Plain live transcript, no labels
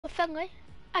with Finley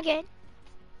again.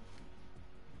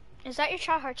 Is that your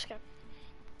tryhard skin?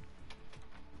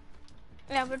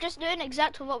 Yeah, we're just doing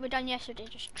exactly what we done yesterday,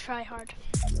 just try hard.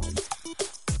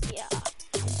 Yeah.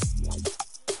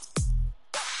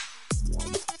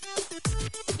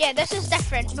 Yeah, this is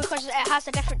different because it has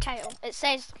a different title. It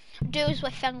says Duels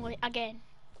with Finley again.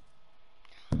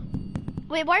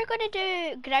 We were going to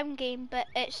do ground game, but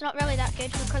it's not really that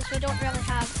good because we don't really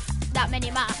have that many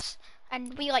maps,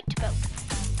 and we like to build.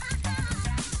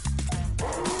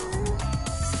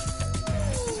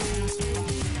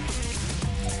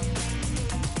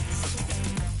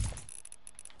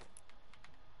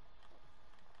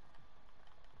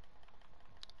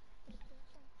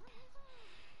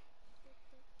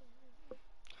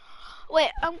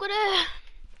 Wait, I'm gonna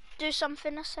do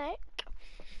something a sec.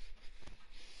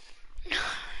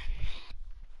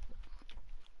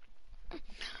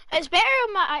 It's better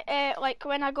on my like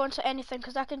when I go into anything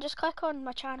because I can just click on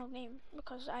my channel name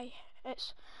because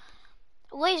it's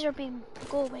laser beam,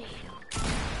 go away.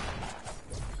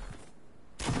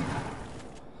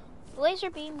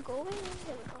 Laser beam, go away.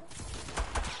 There we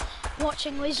go.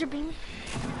 Watching laser beam.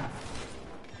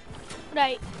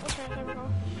 Right, okay, there we go.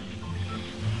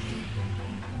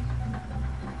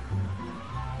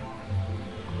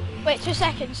 Wait, 2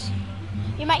 seconds.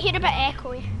 You might hear a bit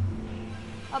echoey.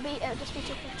 It'll just be 2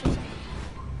 seconds.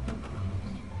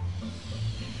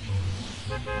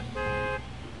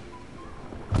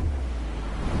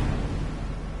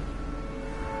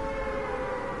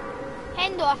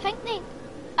 Hendo, I think.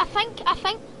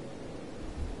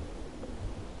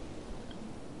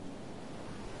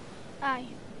 Aye.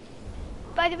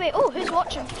 By the way, oh, who's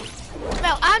watching?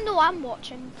 Well, I know I'm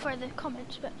watching for the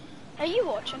comments, but are you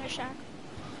watching, Ashan?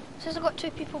 Says I've got 2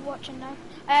 people watching now.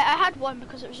 I had one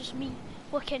because it was just me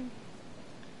looking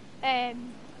at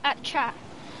the chat.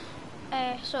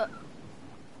 So,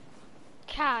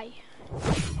 Kai.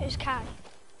 Who's Kai?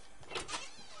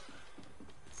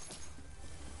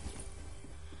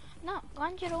 No,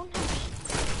 land your own house.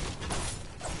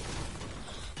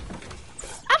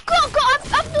 I've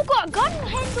not got a gun,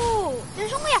 Hendo.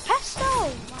 There's only a pistol,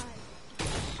 man.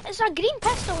 It's a green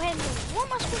pistol, Hendo. What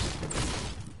am I supposed to...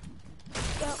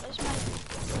 Well, it's mine.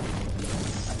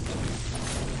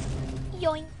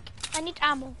 Yoink. I need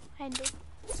ammo, Hendo.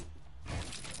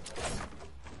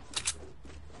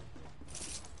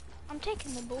 I'm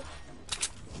taking them both.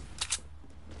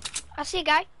 I see a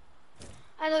guy.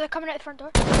 I know they're coming out the front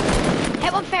door.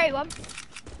 Hit 131.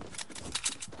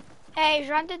 He's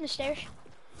ran down the stairs.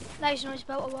 Now he's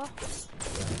built a wall.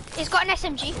 He's got an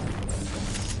SMG.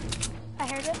 I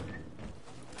heard it.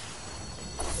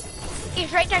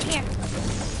 He's right down here.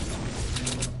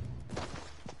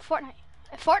 Fortnite.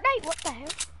 Fortnite? What the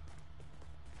hell?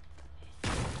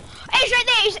 He's right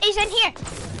there. He's in here.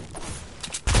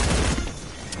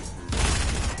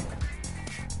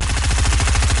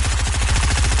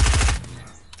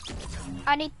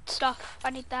 I need stuff. I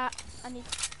need that. I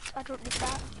don't need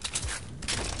that.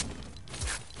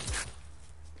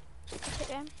 I'll take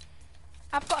them.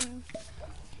 I've got a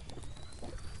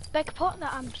big pot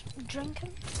that I'm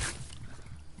drinking.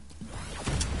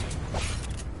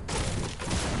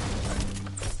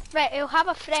 Right, he'll have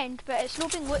a friend, but it's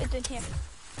not being looted in here.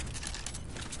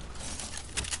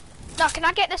 Now, can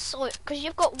I get this loot? Because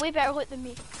you've got way better loot than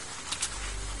me.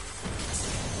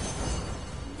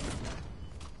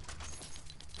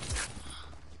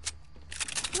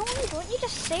 No, don't you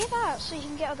just say that so you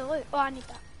can get all the loot? Oh, I need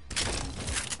that.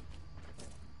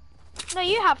 No,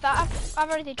 you have that. I've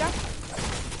already drank it.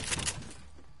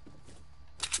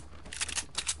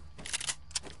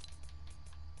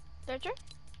 Did you?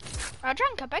 I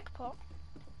drank a big pot.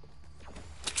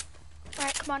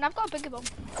 Right, come on, I've got a bigger one.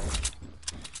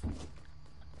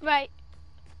 Right.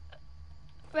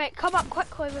 Right, come up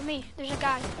quickly with me. There's a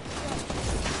guy.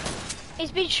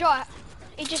 He's been shot at.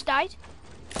 He just died.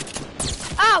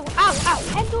 Ow, ow, ow.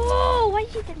 Hello! Why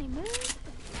didn't he move?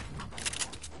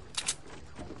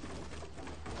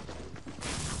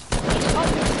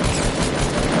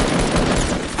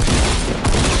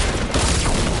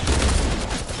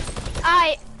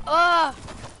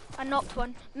 I knocked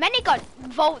one. Minigun,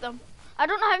 vault them. I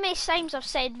don't know how many times I've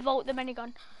said vault the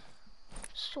minigun.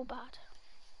 So bad.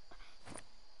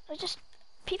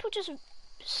 People just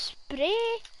spray.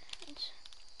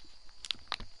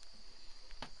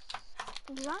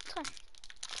 Exactly.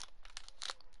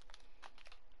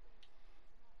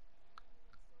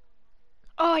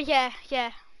 Oh yeah,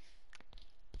 yeah.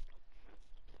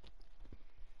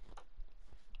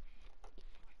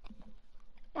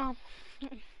 Oh.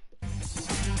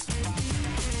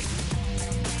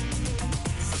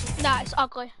 Nah, it's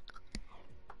ugly.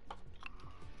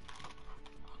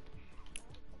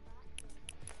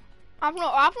 I've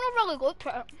not really looked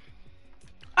at it.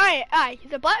 Aye,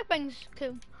 the black thing's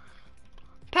cool.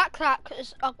 Pack Crack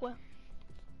is ugly.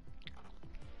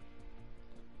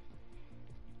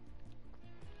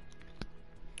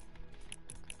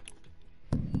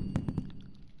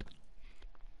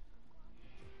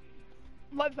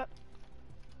 What is it?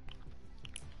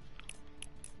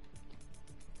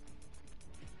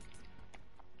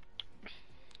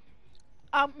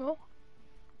 I don't know.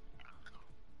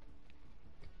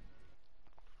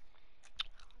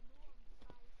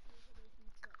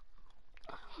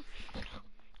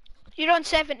 You're on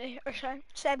 70 or something.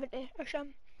 70 or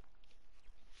something.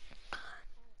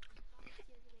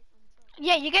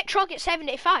 Yeah, you get truck at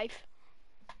 75,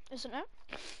 isn't it?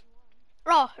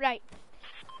 Oh, right.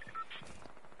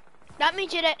 That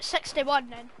means you're at 61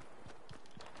 then.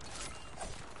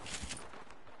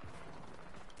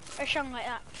 Or something like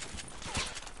that.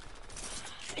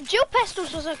 Dual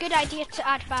pistols was a good idea to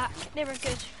add back. They were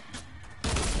good.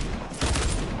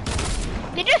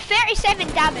 They do 37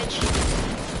 damage.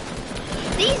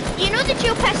 These, you know the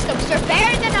dual pistols, they're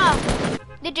better than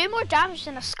they do more damage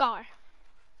than a Scar.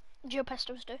 Dual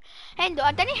pistols do. And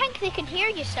I didn't think they can hear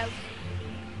you still.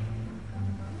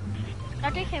 I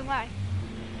don't know why.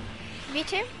 Me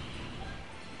too?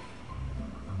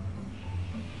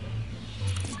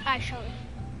 I shall.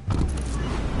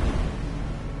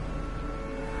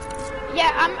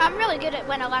 Yeah, I'm really good at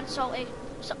when I land salty,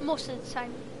 most of the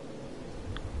time.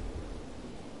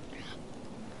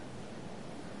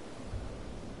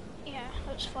 Yeah,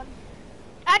 that's fun.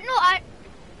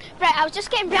 Right, I was just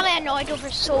getting really annoyed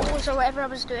over solos or whatever I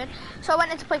was doing, so I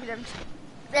went into playgrounds.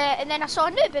 And then I saw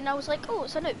a noob and I was like, oh,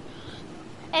 it's a noob.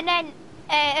 And then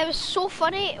it was so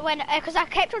funny when, because I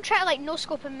kept on trying to like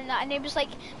no-scope him and that, and he was like,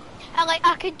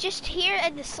 I could just hear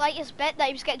in the slightest bit that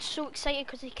he was getting so excited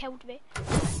because he killed me.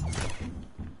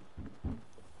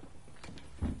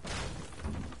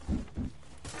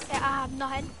 Yeah, I have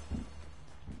nothing.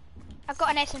 I've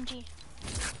got an SMG.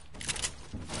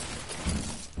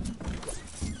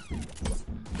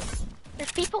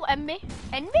 There's people in me.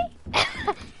 In me?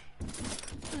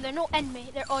 They're not in me,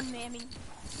 they're on me, I mean.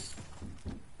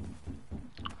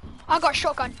 I got a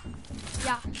shotgun.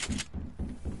 Yeah.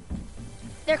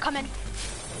 They're coming.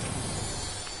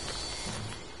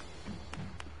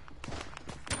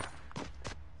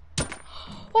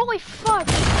 Holy fuck!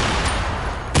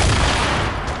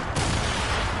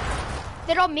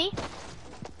 They're on me.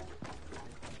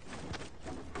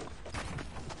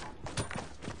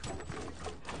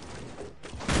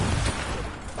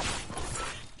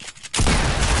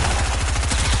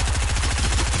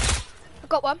 I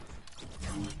got one.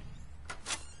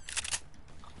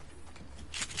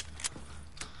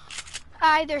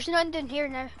 Aye, there's none down here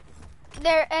now.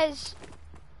 There is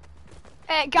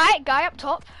guy up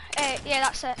top. Yeah,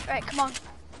 that's it. Right, come on.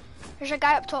 There's a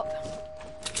guy up top.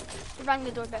 He rang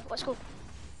the doorbell. Let's go.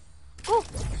 Go.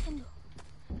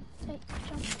 Right,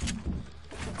 jump.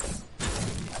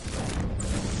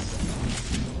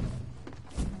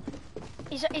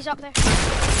 He's up there.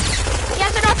 He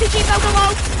has an RPG build a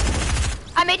wall.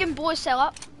 I made him blow his cell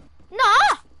up.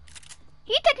 Nah.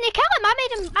 You didn't kill him.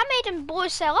 I made him blow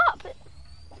his cell up.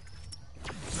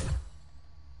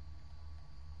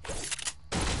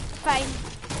 Fine.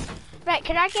 Right,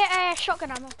 can I get shotgun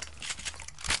ammo?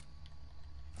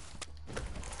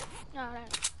 No,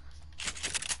 right.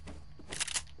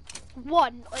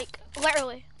 One, like,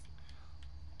 literally.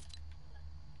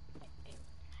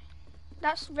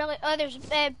 That's really, oh, there's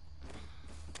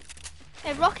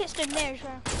rockets down there as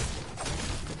well.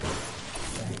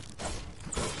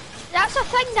 That's a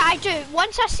thing that I do.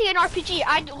 Once I see an RPG,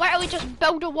 I literally just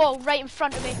build a wall right in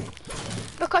front of me.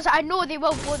 Because I know they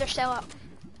will blow their cell up.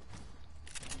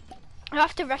 I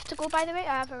have to rift to go, by the way.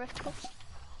 I have a rift to go.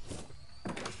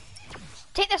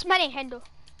 Take this mini, Hendo.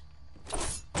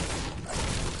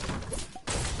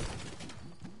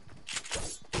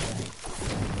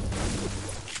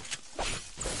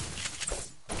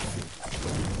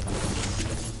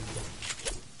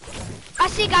 I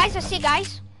see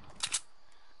guys.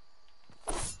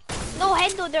 No,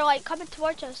 Hendo, they're like coming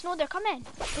towards us. No, they're coming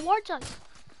towards us.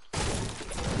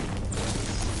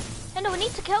 Hendo, we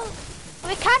need to kill them.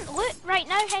 We can't loot right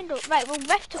now, Hendo. Right, we'll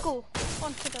rift to go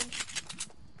onto them.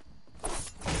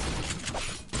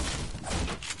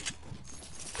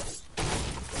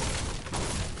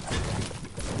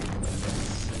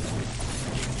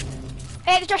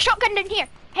 Hey, there's a shotgun down here.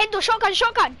 Hendo,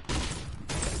 shotgun.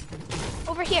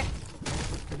 Over here.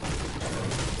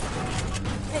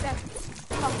 Right there.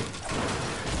 Come on.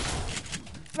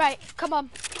 Right, come on.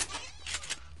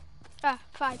 Ah,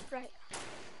 5, right.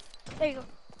 There you go.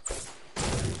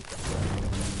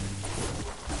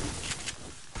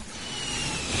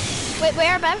 Wait,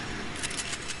 where about?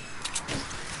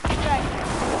 Right.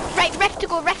 Right, ref to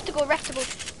go, ref to go, ref to go.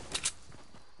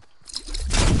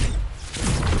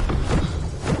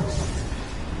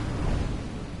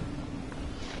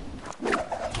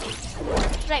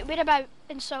 Right, where about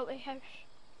in Salty House?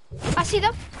 I see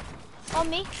them. On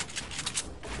me.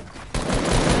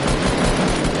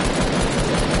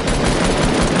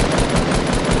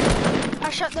 I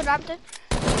shot the ramp down.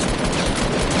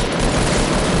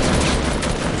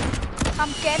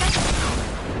 I'm getting it.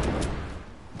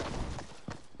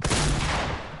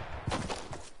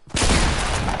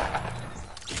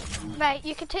 Right,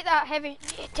 you can take that heavy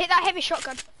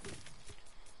shotgun.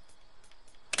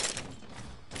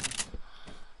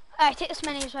 Alright, take this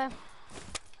mini as well.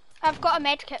 I've got a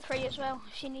med kit for you as well,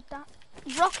 if you need that.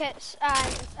 Rockets, I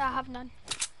have none.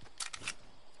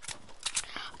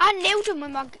 I nailed him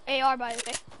with my AR, by the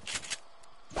way.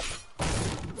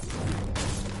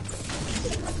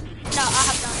 No, I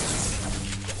have none.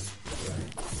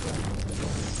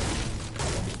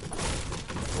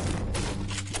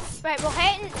 Right, we're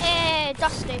hitting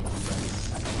Dusty.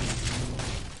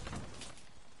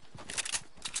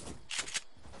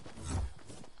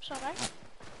 Sorry.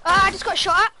 Ah, I just got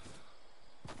shot at.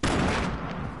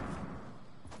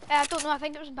 I don't know, I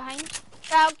think it was behind.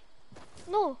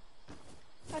 No.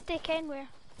 I take anywhere.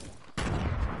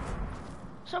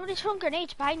 Somebody's throwing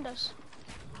grenades behind us.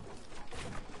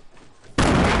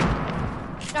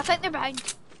 I think they're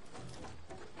behind.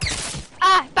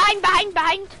 Ah,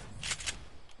 behind.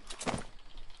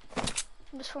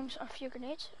 I'm just throwing a few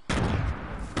grenades.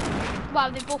 Wow,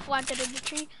 they both landed in the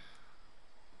tree.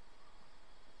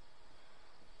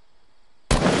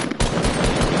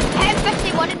 Hit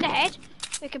 51 in the head.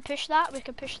 We can push that,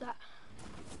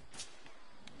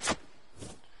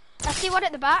 I see one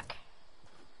at the back.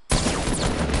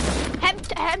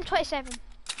 Hit him 27.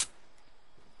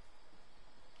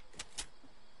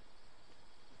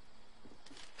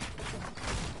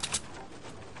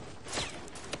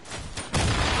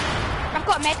 I've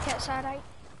got a medkit, so right.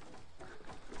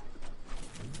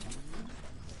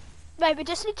 Right, we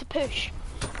just need to push.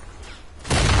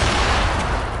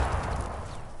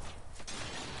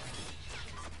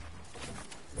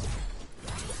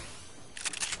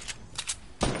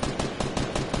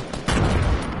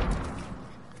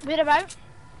 Where about?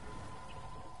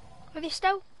 Are they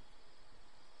still?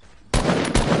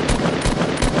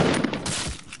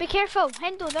 Be careful,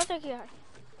 Hendo, the other gear.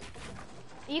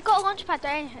 You got a launch pad or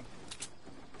anything?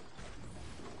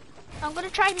 I'm gonna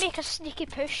try and make a sneaky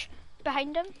push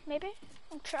behind him, maybe.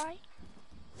 I'll try.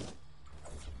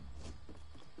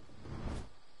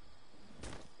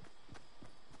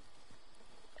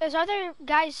 There's other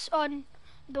guys on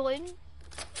balloon.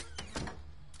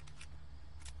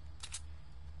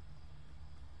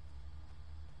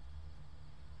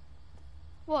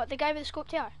 What, the guy with the scope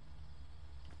TR?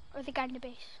 Or the guy in the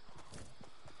base?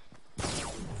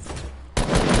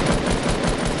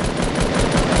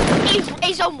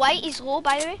 He's on white, he's low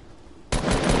by the way.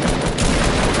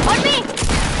 On me!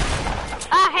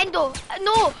 Ah, Hendo.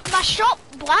 No, my shot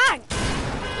blanked.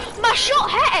 My shot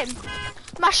hit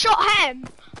him.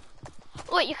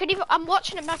 Look, you can even, I'm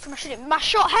watching him now from my shooting. My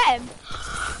shot hit him.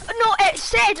 No, it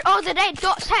said all the red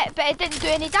dots hit, but it didn't do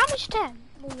any damage to him.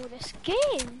 Oh, this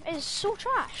game is so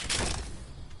trash.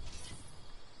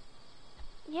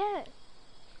 Yeah.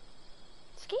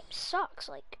 This game sucks,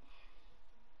 like.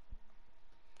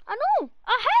 I know,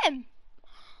 I hit him.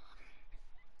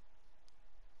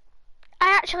 I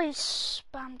actually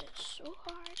spammed it so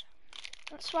hard.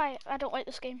 That's why I don't like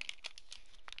this game.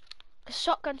 Because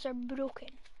shotguns are broken.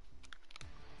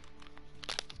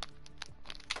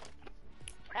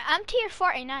 Right, I'm tier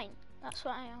 49. That's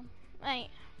what I am. Right.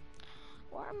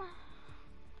 What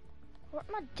are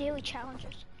my daily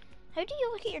challenges? How do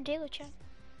you look at your daily challenge?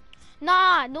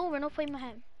 Nah, no, we're not playing with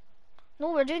him.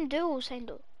 No, we're doing duels,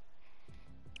 Hendo.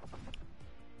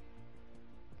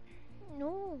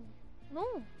 No. No,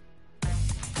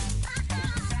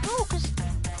 cause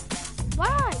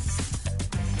why?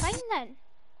 Fine then.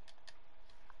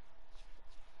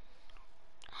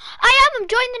 I'm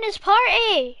joining his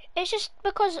party. It's just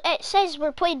because it says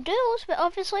we're playing duels, but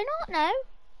obviously not now.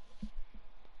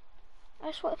 I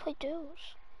just want to play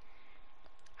duels.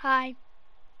 Hi.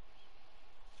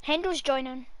 Hendo's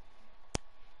joining.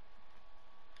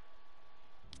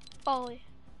 Ollie.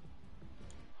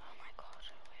 Oh my god.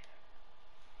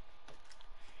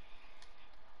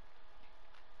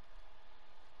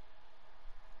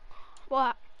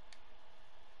 What?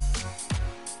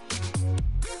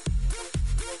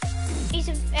 He's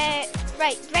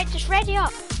right, just ready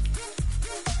up.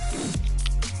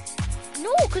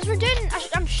 No, because we're doing,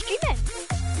 I'm streaming.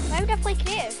 Why would I play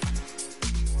creative?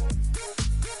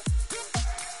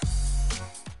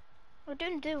 We're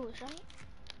doing duels, right?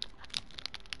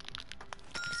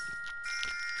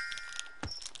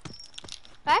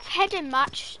 I have hidden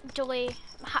match delay,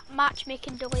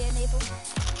 matchmaking delay enabled.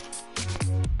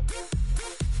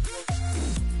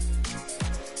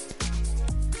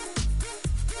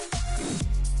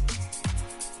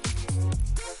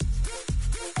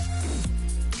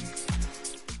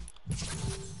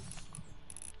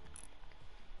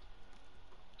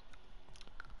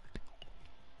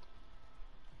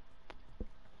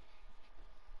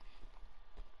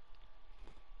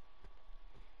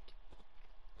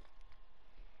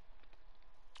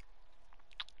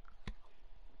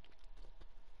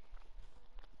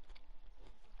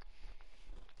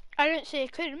 I didn't say I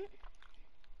couldn't.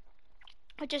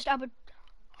 I would.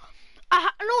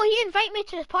 No, he invited me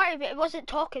to the party, but it wasn't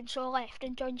talking, so I left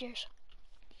and joined yours.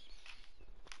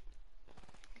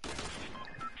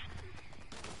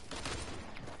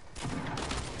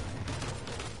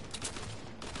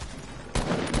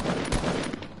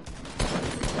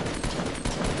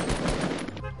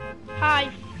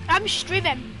 Hi, I'm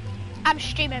streaming. I'm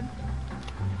streaming.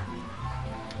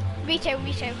 Retail.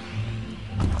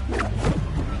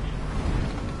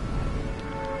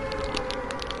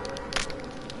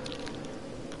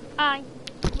 Aye,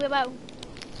 we will.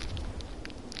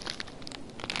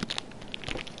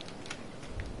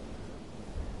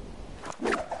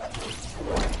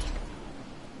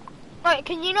 Right,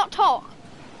 can you not talk?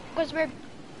 Because we're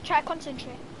trying to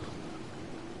concentrate.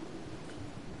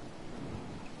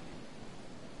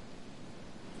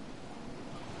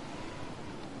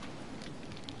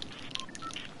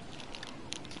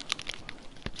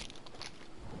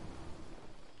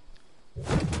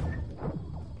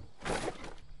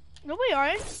 No, we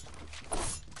aren't.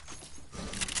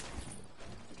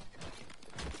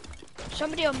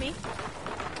 Somebody on me.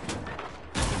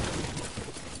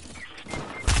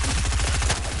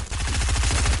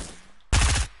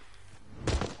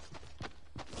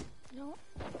 No.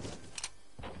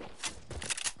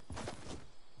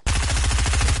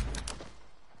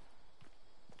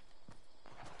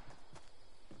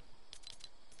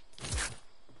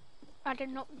 I did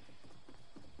not.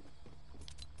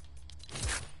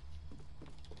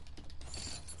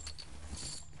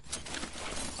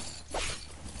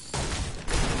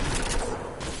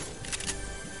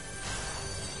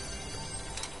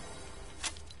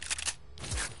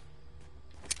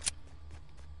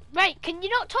 Right, can you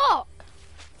not talk?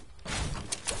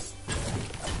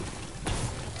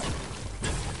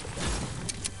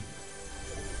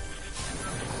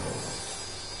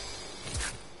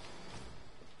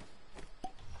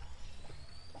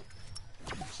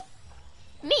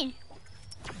 Me?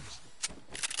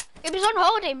 It was on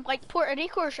holiday in like Puerto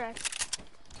Rico or something.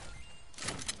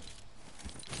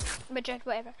 Madrid,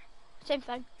 whatever. Same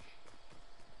thing.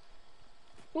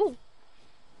 Ooh.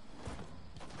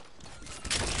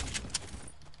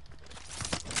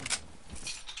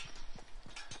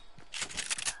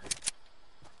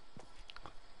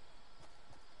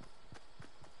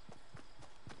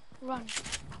 Run.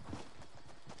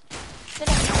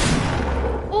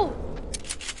 Oh!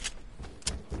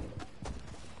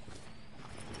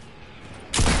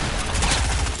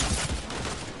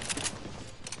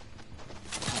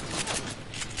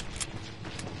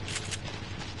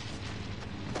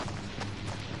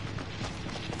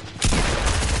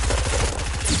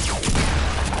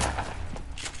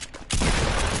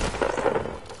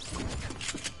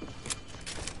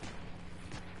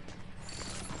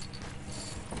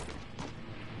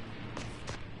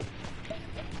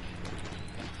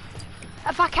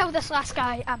 If I kill this last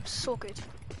guy, I'm so good.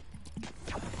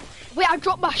 Wait, I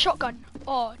dropped my shotgun.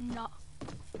 Oh, no.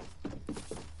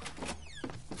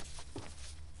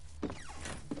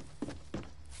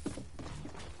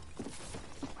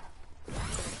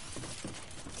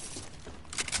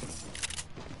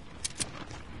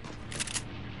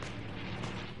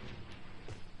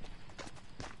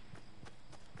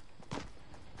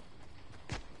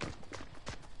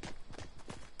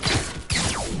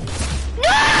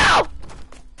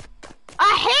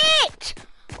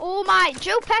 Oh my,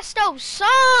 dual pistol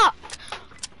sucked!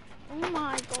 Oh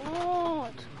my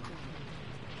god.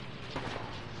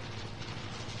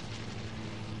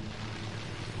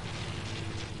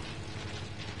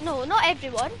 No, not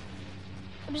everyone.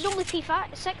 It was only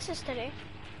P6s today.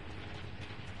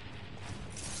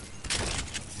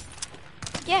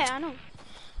 Yeah, I know.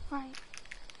 Right.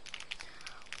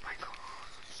 Oh my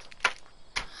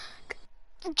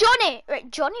god. Johnny!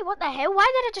 Right, Johnny, what the hell? Why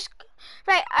did I just...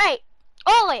 Right, alright.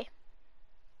 Ollie,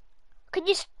 can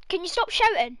you stop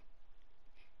shouting?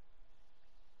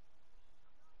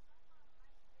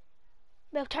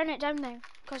 Well, turn it down then,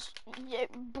 because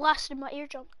it blasted my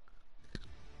eardrum.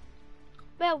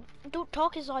 Well, don't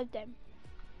talk as loud then.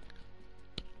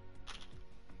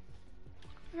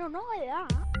 No, not like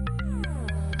that.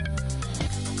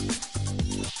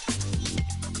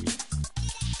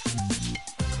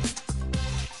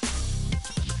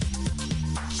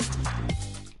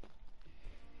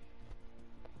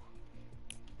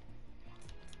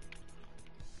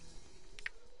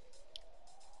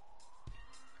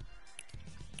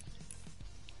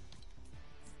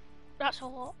 That's a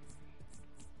lot.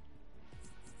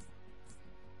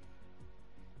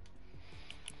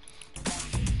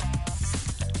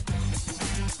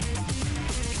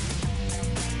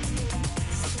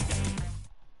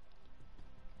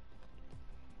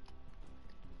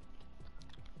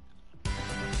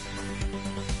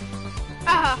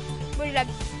 Aha, we're done.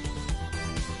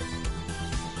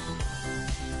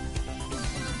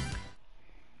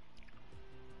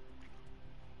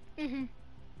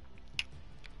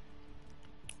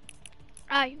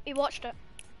 Aye, he watched it.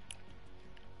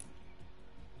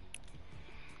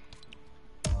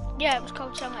 Yeah, it was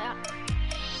called something like that.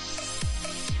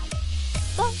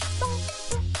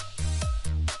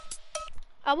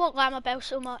 I won't lie my bell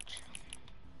so much.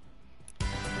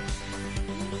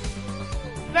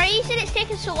 The reason it's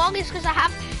taken so long is because I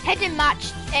have hidden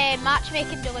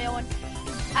matchmaking delay on.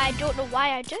 I don't know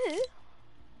why I do.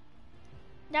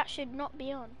 That should not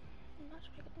be on.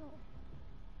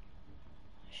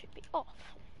 It should be off.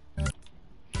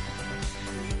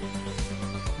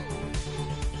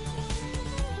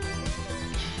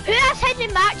 Who has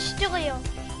hidden match delay on?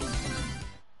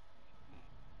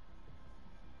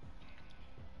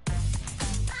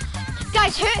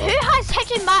 Guys, who has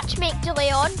hidden matchmake delay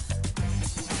on?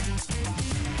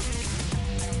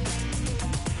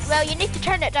 Well, you need to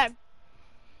turn it down.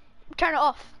 Turn it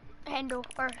off, Hendo,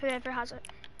 or whoever has it.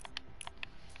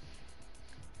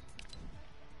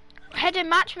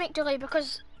 Hidden matchmake delay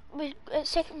because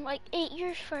it's taken like 8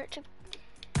 years for it to.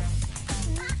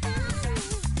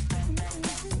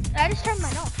 I just turned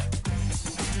mine off.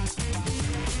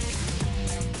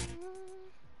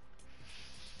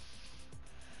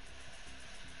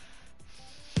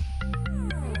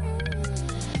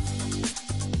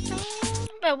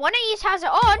 Well, one of these has it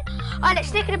on, and it's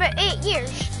taken about 8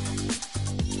 years.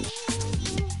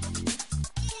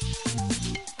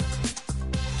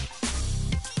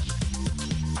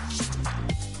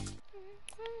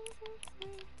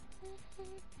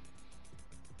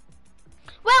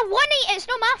 Well, it's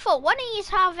not my fault. One of these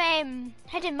have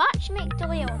hidden matchmake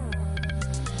delay on.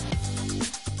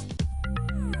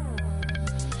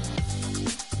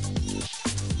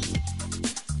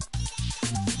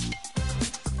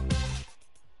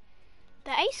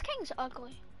 The Ice King's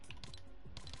ugly.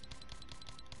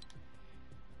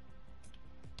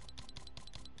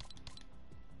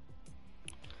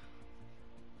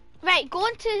 Right, go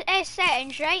into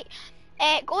settings, right?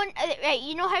 Right,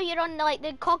 you know how you're on like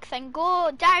the cog thing?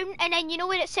 Go down and then you know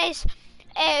where it says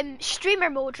streamer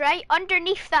mode, right?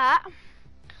 Underneath that,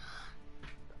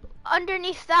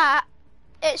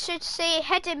 it should say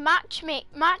hidden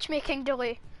matchmaking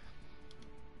delay.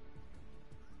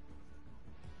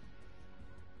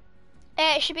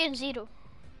 It should be on 0.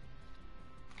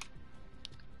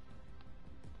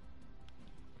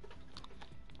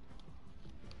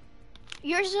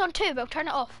 Yours is on 2, but I'll turn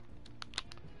it off.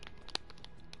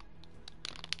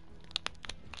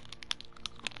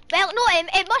 Well, no,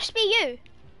 it must be you,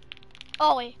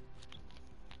 Ollie.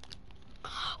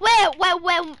 Well,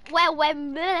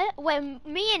 when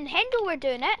me and Hendo were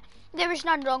doing it, there was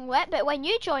none wrong with it, but when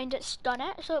you joined, it's done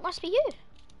it, so it must be you.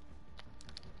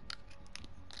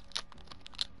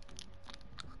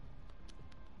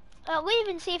 We'll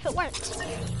even see if it works.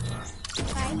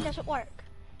 Right, does it work?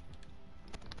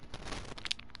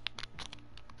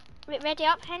 Ready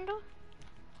up, Hendo?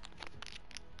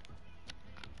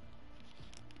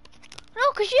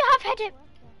 No, because you have had it.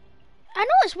 I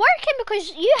know it's working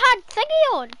because you had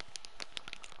thingy on.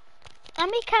 And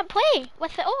we can't play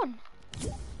with it on.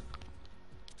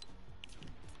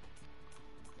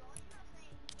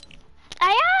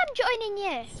 I am joining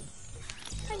you.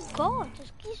 Thank God.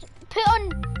 Put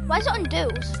on. Why is it on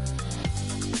duels?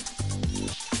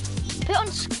 Put on.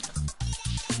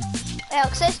 Well,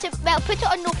 it says to. Well, put it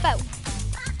on no film.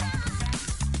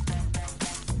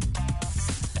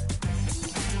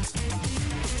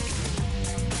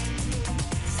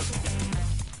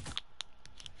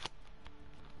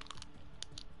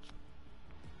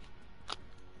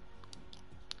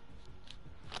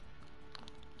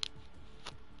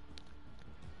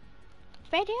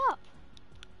 Ready up.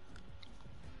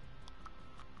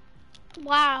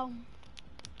 Wow.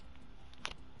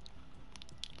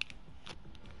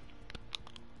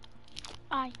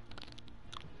 Aye.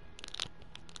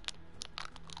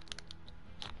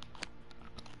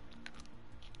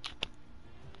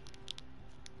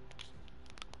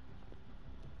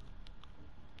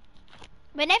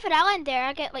 Whenever I land there,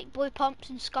 I get like blue pumps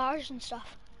and scars and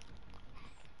stuff.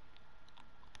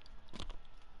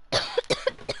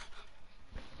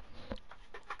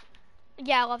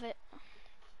 Yeah, I love it.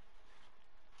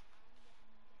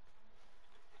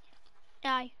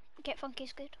 Aye, Get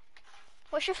Funky's good.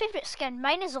 What's your favourite skin?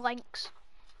 Mine is Lynx.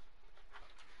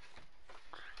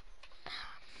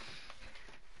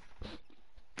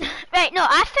 Right, no,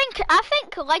 I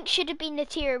think Lynx should have been the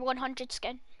tier 100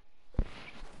 skin.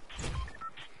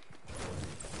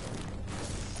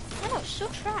 I know, it's so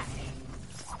trash.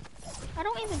 I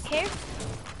don't even care.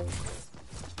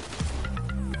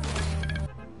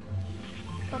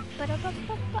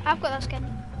 I've got that skin.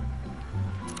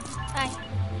 Aye.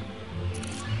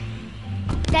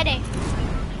 Daddy.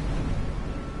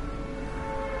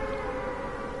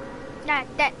 Nah,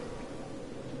 that.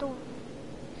 Don't.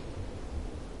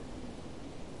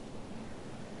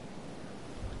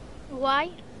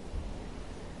 Why?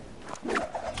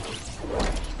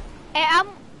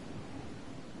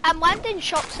 I'm landing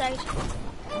shop side.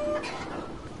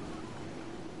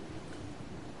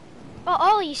 Oh,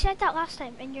 Ollie, you said that last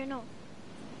time, and you're not.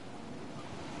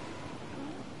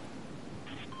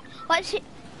 What's it?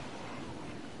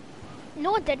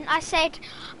 No, I didn't. I said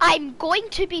I'm going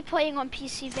to be playing on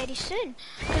PC very soon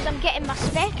because I'm getting my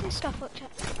spec and stuff looked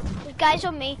at. There's guys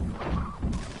on me.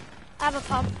 I have a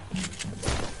pump.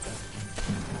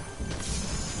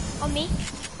 On me.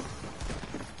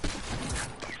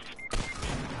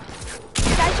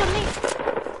 Guys on me.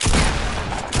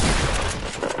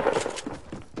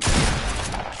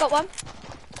 Got one.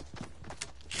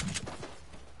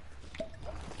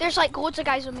 There's like loads of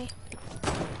guys on me.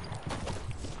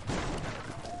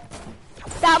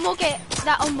 That will get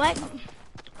that on lit.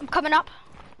 I'm coming up.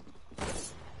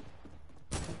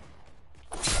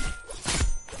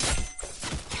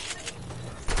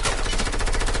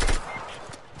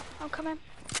 I'm coming.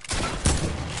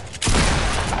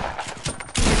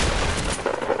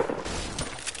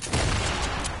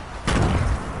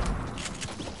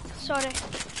 Sorry.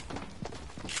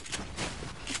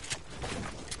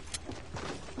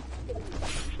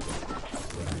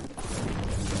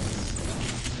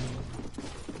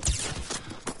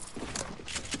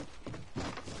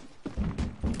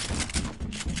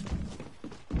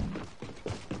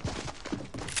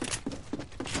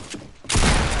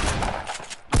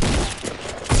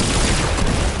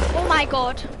 Oh my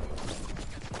god.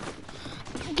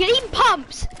 Green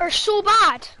pumps are so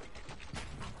bad.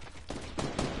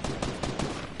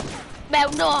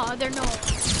 Well, no, they're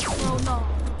not. Well, no.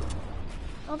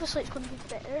 Obviously, it's going to be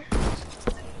better.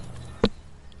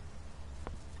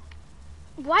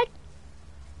 Why?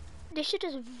 They should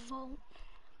just vote.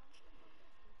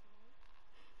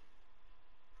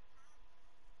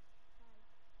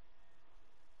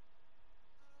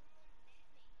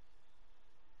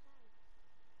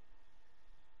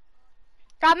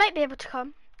 I might be able to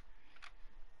come.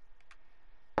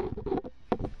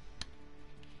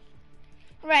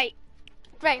 Right,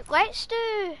 let's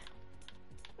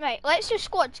do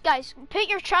squads, guys. Put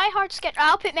your try-hard skin.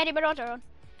 I'll put Mary Marauder on.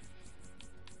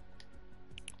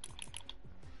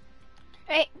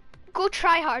 Right, go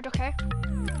try-hard, okay?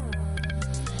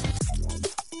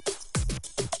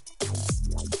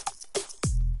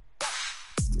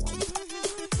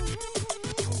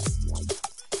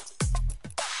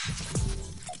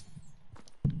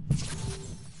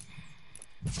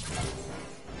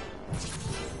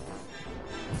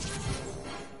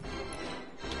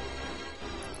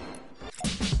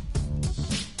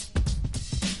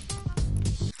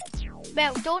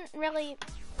 Well, don't really...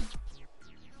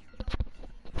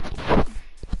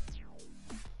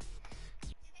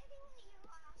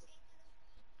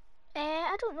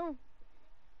 I don't know.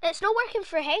 It's not working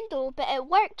for Hendo, but it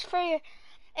worked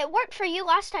for you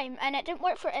last time, and it didn't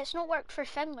work for. It's not worked for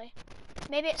Finley.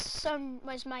 Maybe it's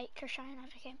was Mike or Shine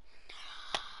out of game.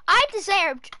 I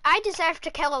deserved to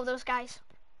kill all those guys.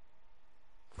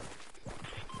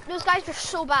 Those guys were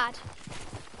so bad.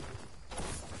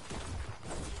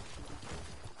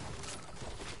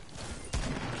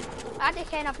 I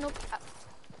can have no.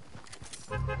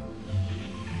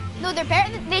 No, they're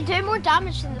better. They do more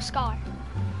damage than the Scar.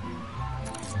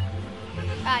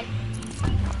 Aye.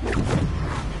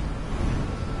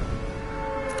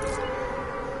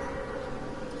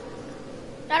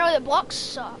 I know the blocks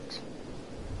sucked.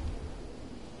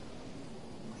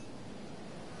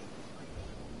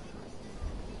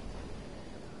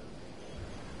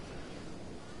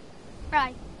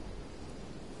 Right.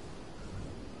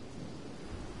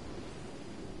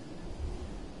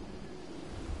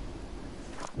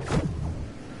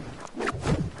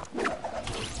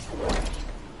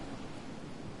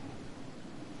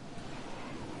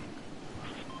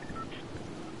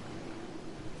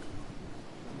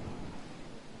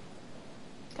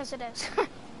 Because it is.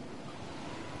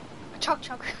 Chug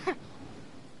chug.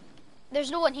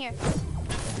 There's no one here.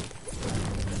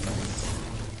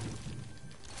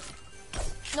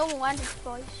 No one wanted,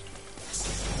 boys.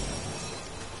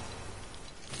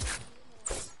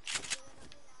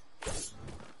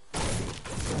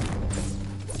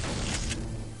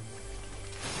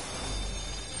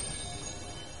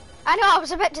 I know, I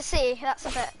was about to say, that's a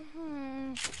bit...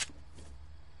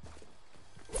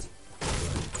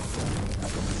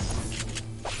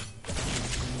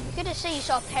 Good to see you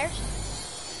saw a person.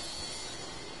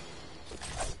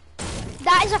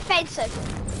 That is offensive.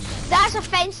 That's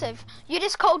offensive. You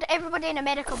just called everybody in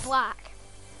America black.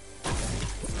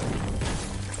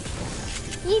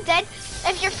 You did.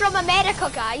 If you're from America,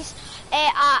 guys,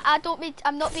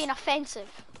 I'm not being offensive.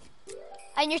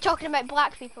 And you're talking about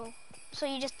black people. So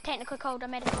you just technically called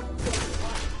America black.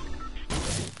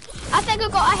 I think I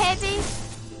got a heavy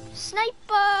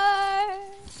sniper.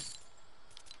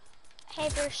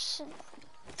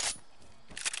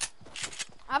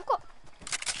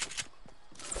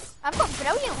 I've got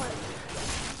brilliant loot.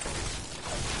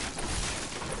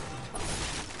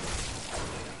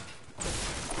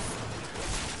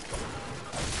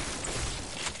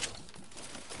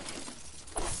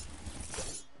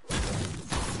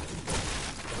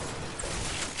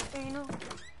 There you know.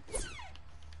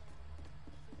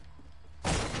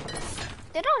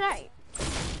 Did alright.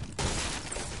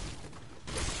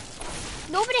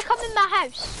 Nobody come in my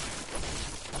house.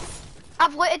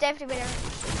 I've looted everywhere.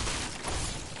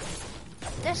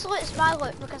 This loot's my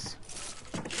loot because...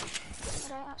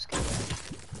 Alright, that's good.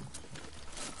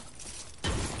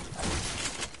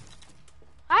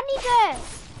 I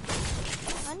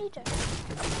need it.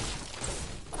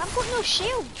 I've got no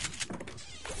shield.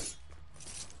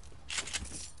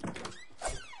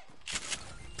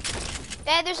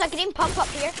 There's a green pump up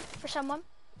here for someone.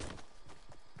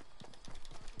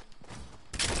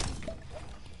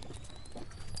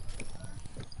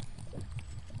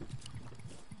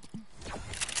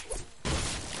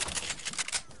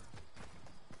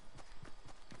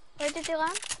 Where did they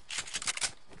land?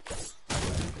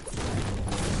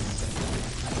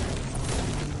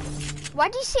 Why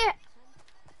do you say it?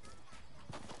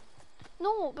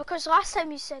 No, because last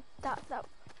time you said that.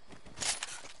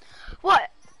 What?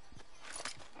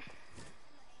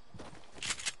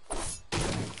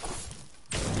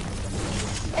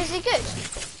 Is he good?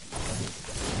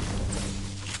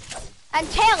 And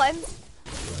tell him.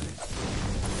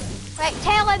 Right,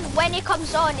 tell him when he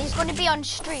comes on, he's going to be on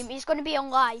stream, he's going to be on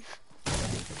live.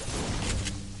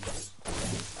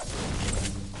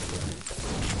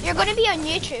 You're going to be on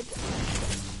YouTube.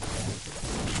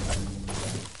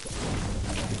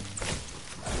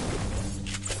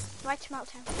 Right to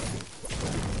Meltdown.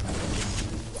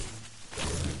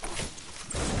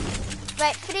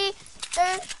 Right, 3, 2,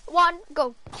 1,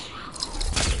 go.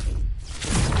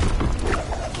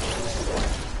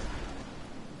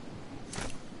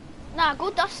 Nah,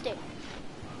 go Dusty.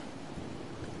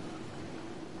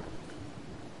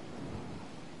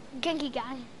 Genki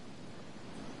gang.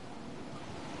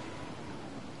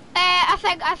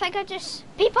 I think I just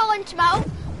people in Tomato,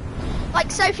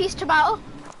 like southeast Tomato.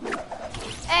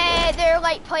 They're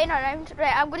like playing around.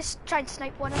 Right, I'm gonna try and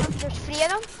snipe one of them. There's 3 of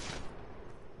them.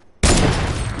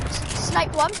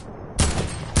 Snipe one.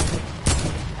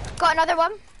 Got another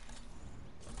one.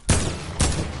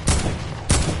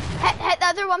 Hit the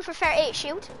other one for 38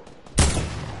 shield.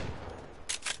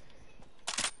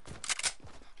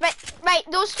 Right,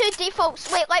 those 2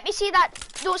 defaults. Wait, let me see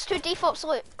those 2 defaults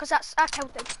loot, because I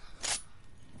killed them.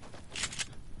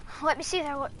 Let me see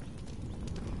their loot.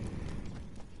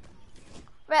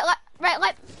 Right,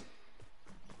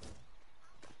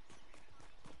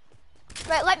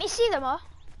 let me see them all.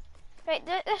 Right,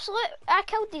 this loot, I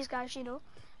killed these guys, you know.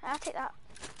 I'll take that.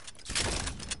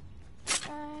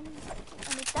 I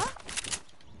need that.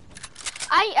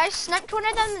 I sniped one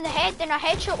of them in the head, then I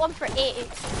headshot one for 80.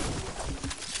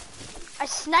 I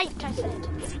sniped, I said.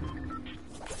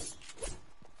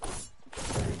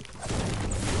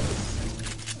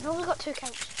 I've only got 2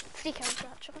 kills. 3 kills,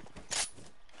 actually.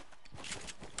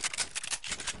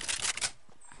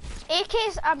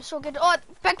 AKs, I'm so good. Oh,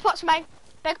 big pot's mine.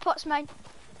 Big pot's mine.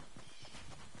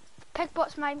 Big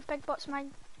pot's mine. Big pot's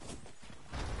mine.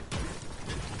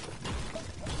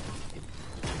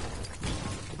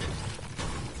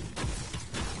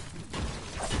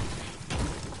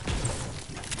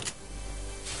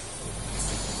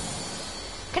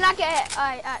 Can I get it?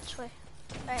 Actually.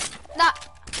 Right.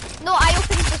 No, I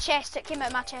opened the chest. It came out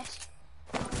of my chest.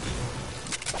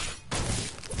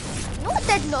 No, it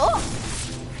did not.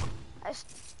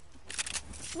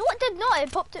 No, it did not.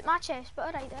 It popped at my chest, but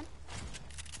alright then.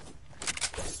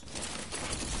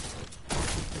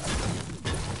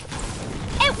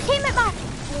 It came at my...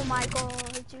 Oh my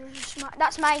god, you're smart.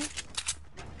 That's mine.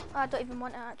 Oh, I don't even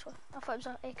want it actually. I thought it was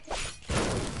an AK.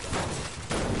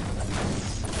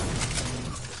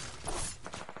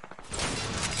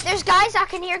 There's guys, I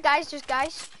can hear guys, there's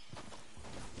guys.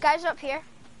 Guys up here.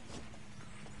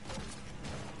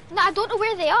 No, I don't know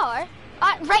where they are.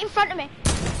 Right in front of me.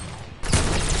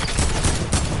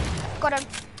 Got him.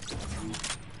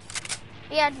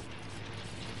 Yeah,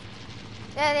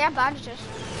 they have bandages.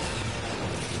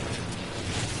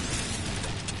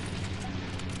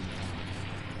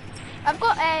 I've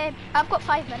got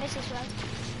 5 minutes as well.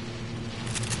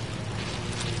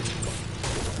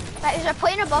 Right, there's a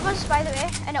plane above us, by the way,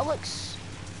 and it looks...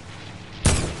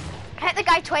 Hit the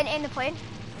guy 20 in the plane.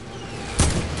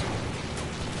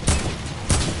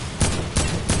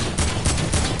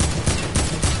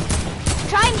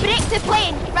 Try and break the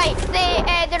plane. Right,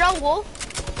 they're all low.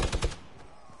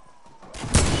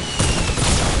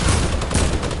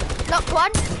 Knocked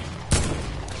one.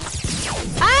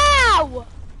 Ow!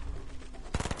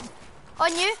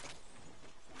 On you.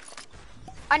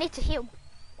 I need to heal.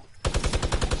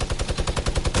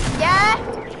 Yeah.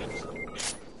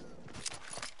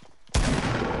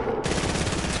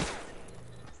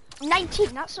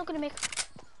 $19, that's not gonna make...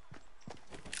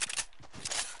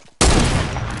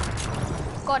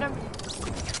 Got him.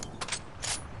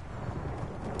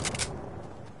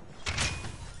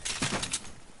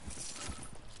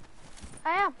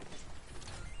 I am.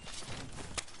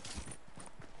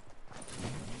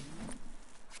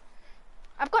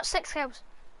 I've got 6 kills.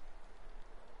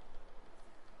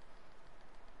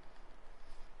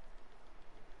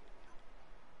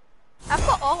 I've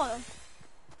got all of them.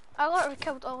 I literally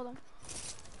killed all of them.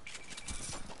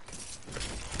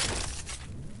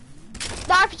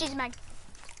 The RPG's mine.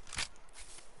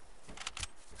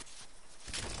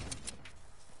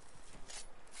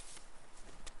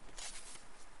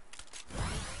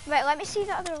 Right, let me see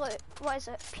the other loot. What is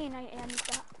it? P90, I need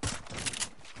that.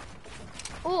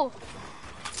 Oh.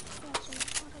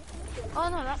 Oh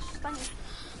no, that's funny.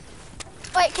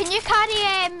 Wait, can you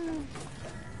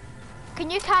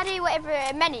carry whatever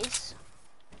minis?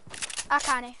 I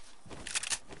can't.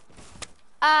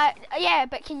 Yeah,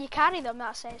 but can you carry them,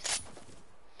 that says.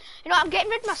 You know what, I'm getting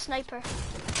rid of my sniper.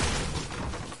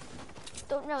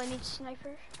 Don't really need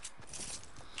snipers.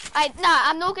 Nah,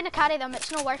 I'm not gonna carry them,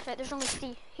 it's not worth it, there's only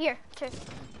 3. Here, 2.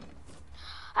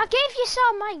 I gave you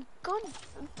some, my gun.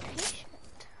 I'm patient.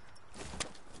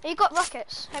 You got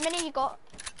rockets. How many you got?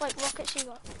 Like rockets you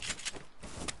got?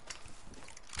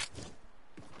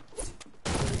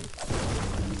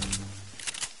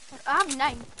 I have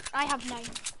 9. I have 9.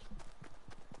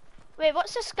 Wait,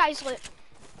 what's this guy's loot?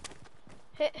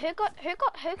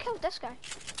 Who killed this guy?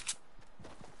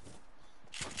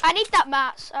 I need that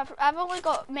mats. I've only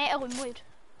got metal and wood.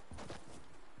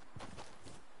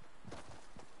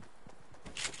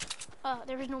 Oh,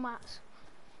 there is no mats.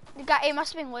 The guy, it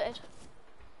must have been looted.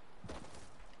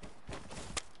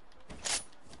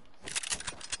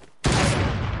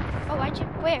 Oh, why'd you?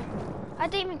 Where? I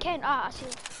didn't even count. Ah, I see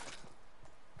it.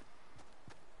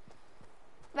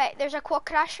 Right, there's a quad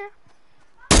crasher.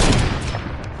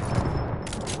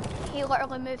 He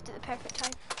literally moved at the perfect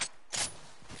time.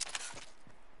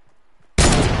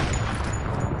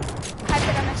 How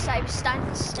did I miss that? He was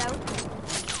standing still.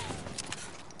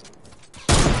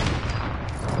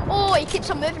 Oh, he keeps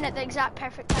on moving at the exact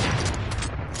perfect time.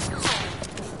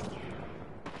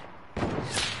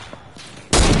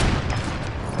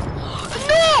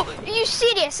 No! Are you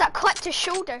serious? That clipped his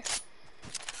shoulder.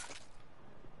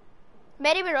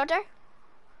 Mary with rudder.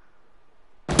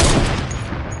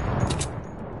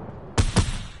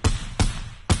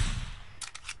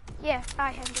 Yeah,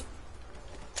 I handle.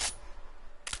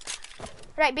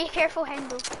 Right, be careful,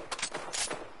 handle.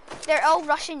 They're all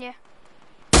rushing you.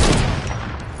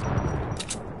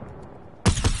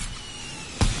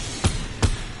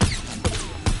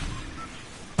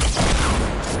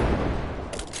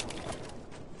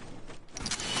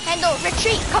 Handle,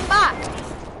 retreat, come back.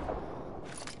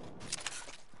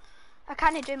 I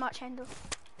can't do much, handle.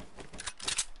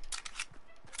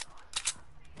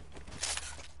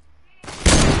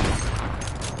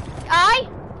 Aye.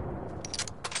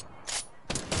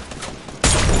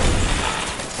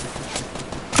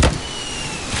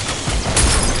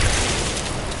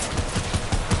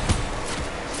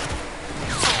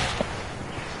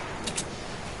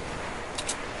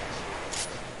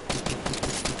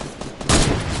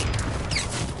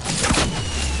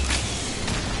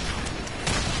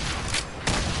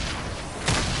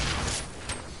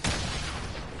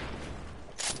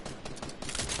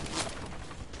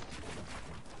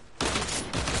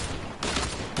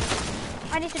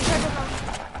 I need to treasure hunt.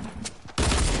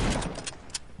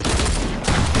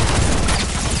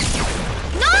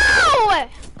 No!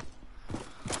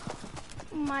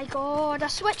 Oh my god, I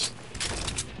switched.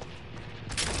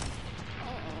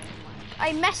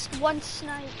 I missed one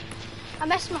snipe. I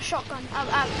missed my shotgun. Well,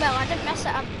 I didn't miss it.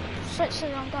 I switched to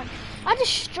the wrong gun. I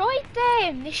destroyed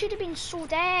them. They should have been so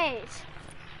dead.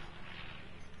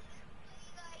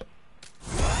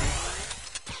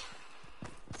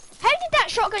 How did that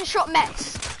shotgun shot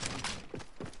miss?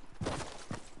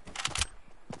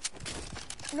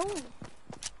 No.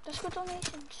 Disco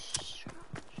donations.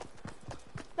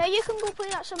 Now you can go play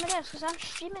that somewhere else because I'm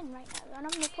streaming right now and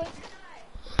I'm no point.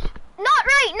 Not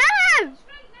right now!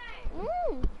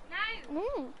 Mm. Now?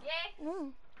 Mm. Yeah?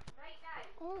 Mm. Right now?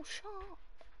 Oh, shut up.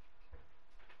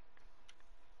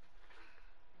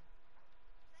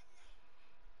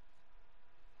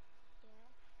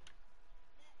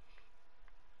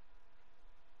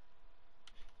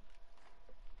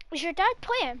 Is your dad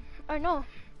playing or no?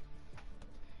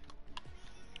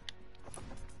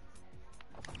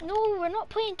 No, we're not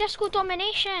playing Disco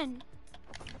Domination.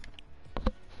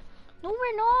 No,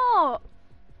 we're not.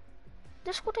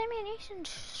 Disco Domination's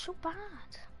so bad.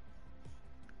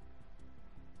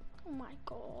 Oh my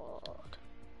god.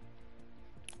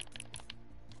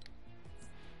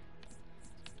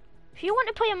 If you want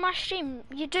to play on my stream,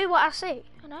 you do what I say,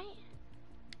 alright?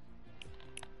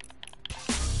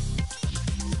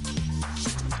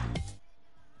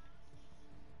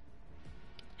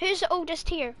 Who's the oldest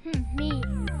here? Me.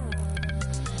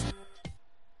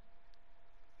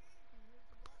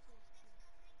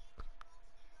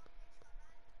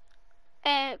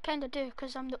 Kinda do,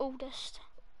 because I'm the oldest.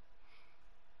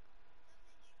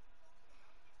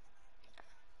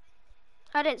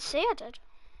 I didn't say I did.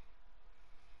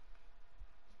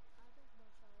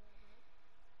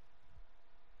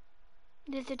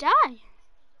 Did I?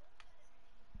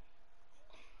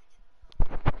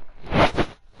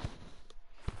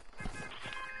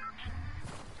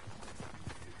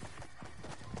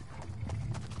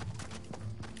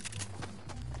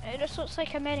 It just looks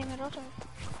like I'm eating a daughter.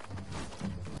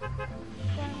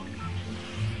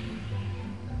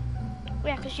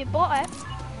 Yeah, because you bought it.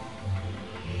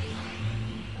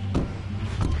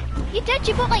 You did,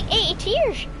 you bought like 80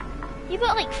 tiers. You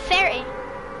bought like 30.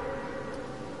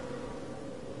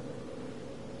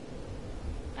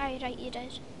 Aye, right, you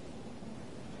did.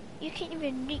 You can't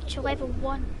even reach level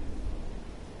 1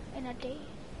 in a day.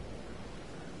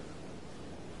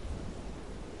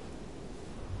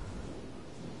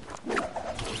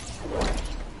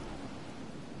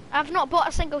 I've not bought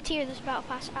a single tier this battle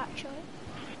pass actually.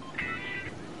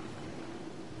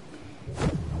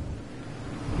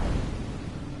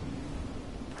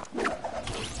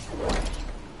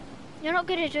 You're not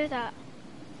gonna do that.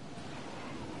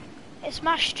 It's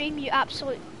my stream, you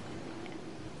absolute.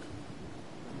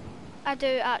 I do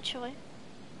actually.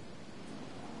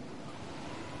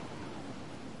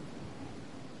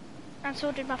 And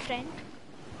so did my friend.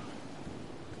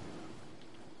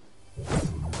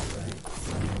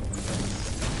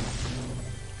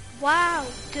 Wow,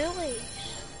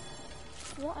 ghoulies.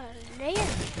 What a rare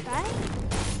thing.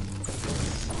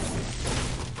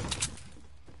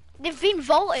 They've been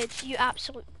vaulted, you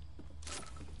absolute.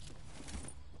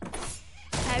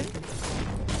 How?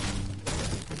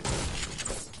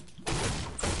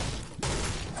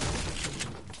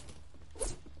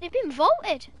 They've been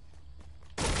vaulted.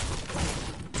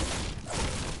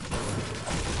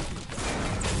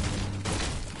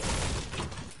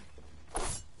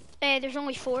 There's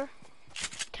only 4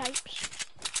 types.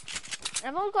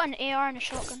 I've only got an AR and a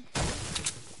shotgun.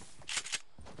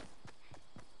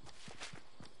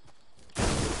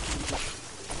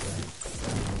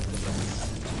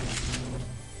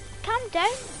 Calm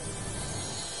down.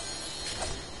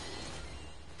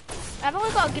 I've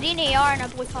only got a green AR and a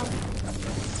blue pump.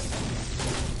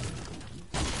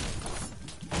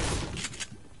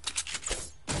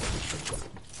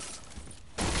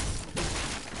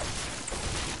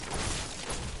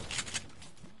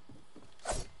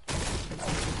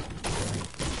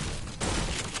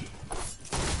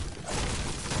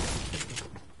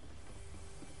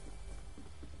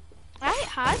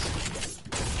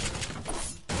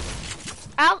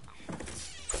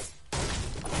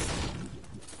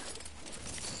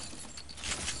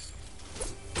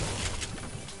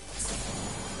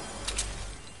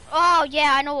 Oh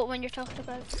yeah, I know what one you're talking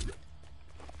about.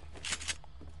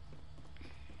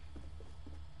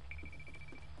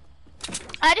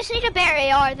 I just need a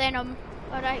better AR than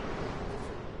alright.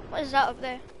 What is that up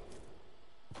there?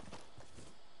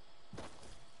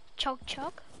 Chug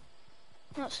chug?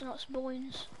 No, it's not, it's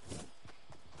bones.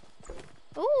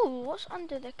 Ooh, what's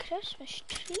under the Christmas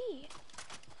tree?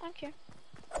 Thank you.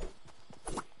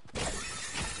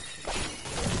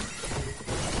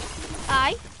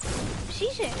 Aye. It's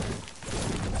easy.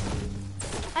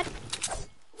 I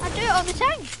do it all the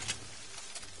time.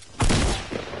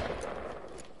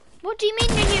 What do you mean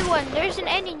the new one? There isn't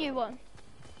any new one.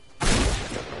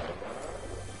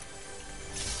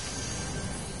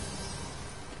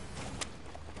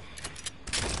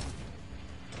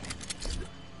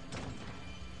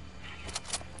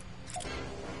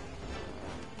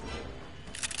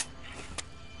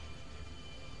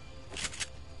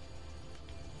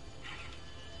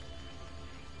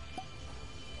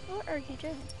 What are you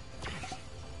doing?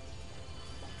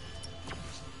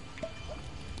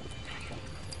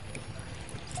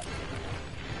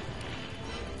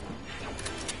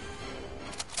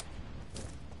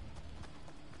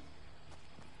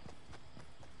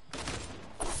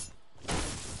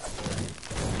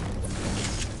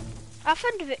 I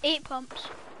found about 8 pumps.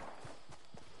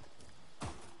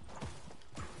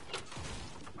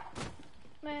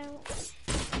 Well,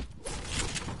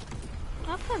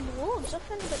 I found loads. I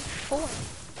found about 4.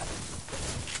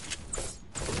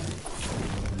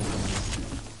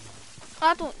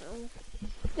 I don't know.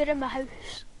 They're in my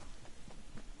house.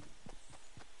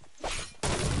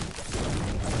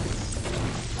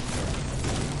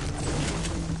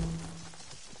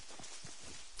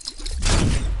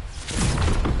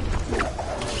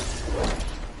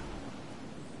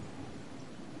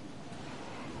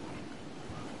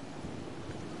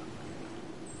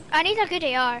 I need a good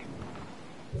AR.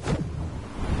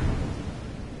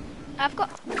 I've got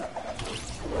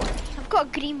a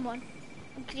green one.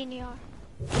 A green AR.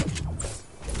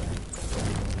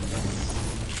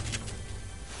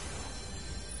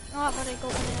 Oh, I've already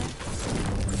got one there.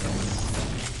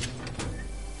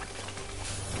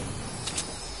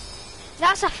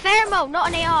 That's a thermal, not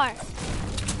an AR.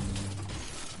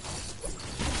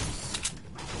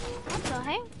 What the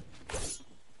hell?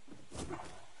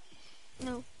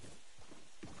 No.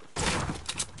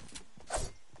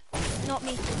 Not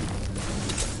me.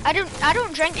 I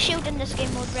don't drink shield in this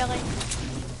game mode really,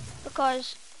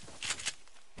 because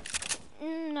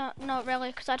no, not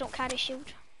really, because I don't carry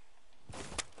shield.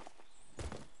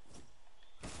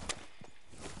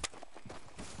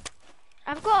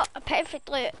 I've got a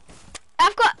perfectly.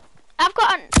 I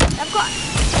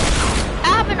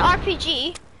have an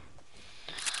RPG,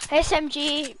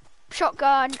 SMG,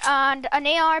 shotgun, and an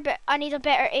AR, but I need a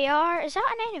better AR. Is that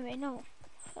an enemy? No,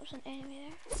 that was an enemy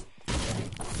there.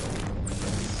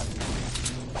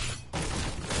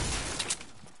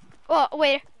 Oh,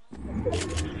 wait.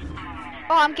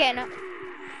 Oh, I'm getting it.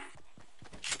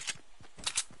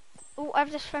 Oh,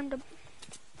 I've just found a...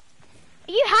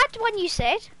 You had one, you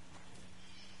said?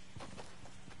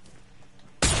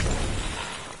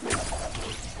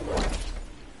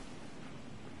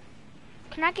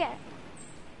 Can I get it?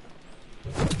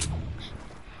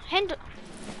 Hind...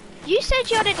 You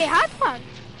said you already had one.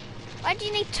 Why do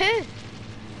you need 2?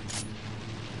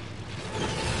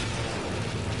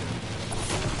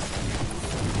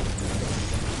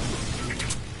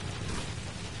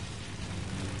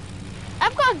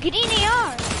 I've got a green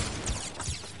AR.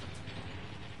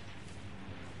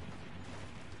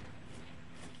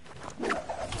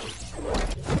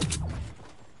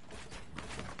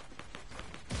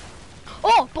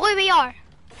 Oh, blue AR.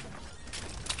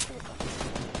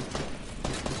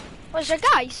 Was there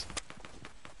guys?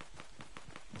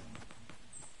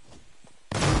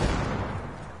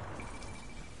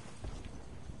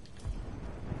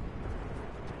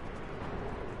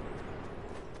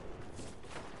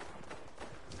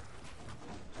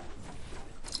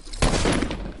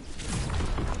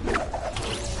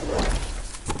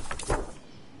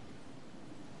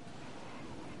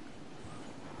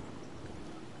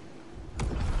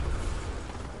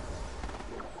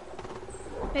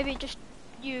 Maybe just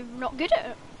you're not good at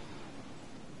it.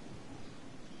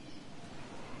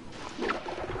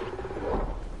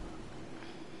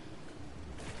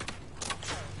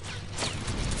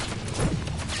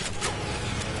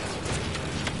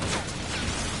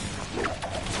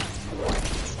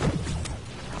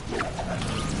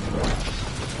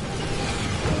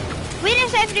 Where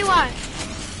is everyone?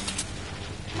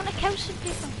 I want to kill some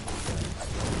people.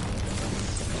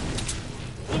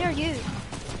 Where are you?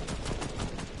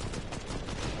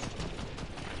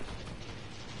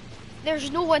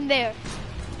 There's no one there.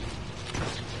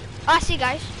 I see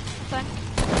guys. Fine.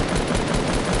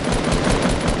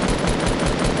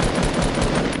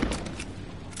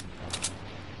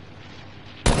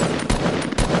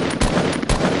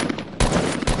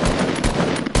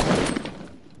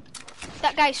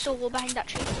 That guy's solo behind that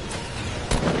tree.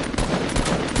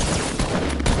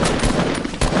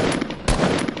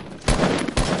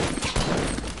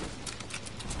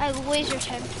 I lasered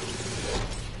him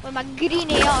with my green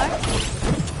AR.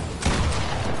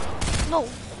 No,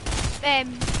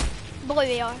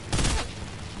 blue AR.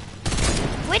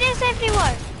 Where is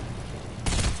everyone?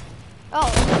 Oh,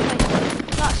 okay.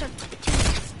 That's our team.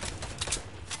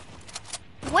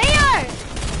 Where?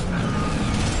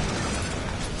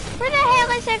 Where the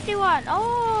hell is everyone?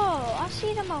 Oh, I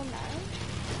see them all now.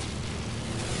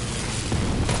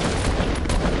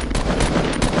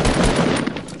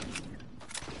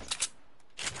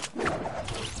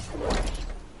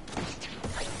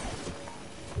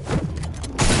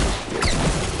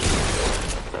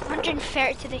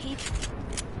 To the heat.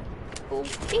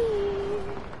 Okay.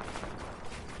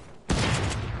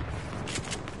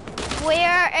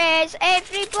 Where is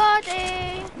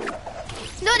everybody?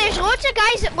 No, there's loads of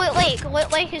guys that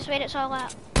look like is where it's all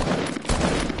at.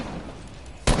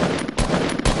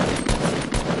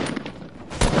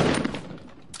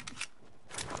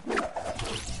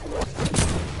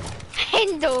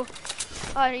 Hendo.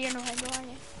 Oh, you know Hendo, aren't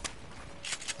you?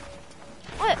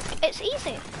 Look, it's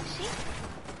easy. See?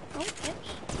 Oh, yes.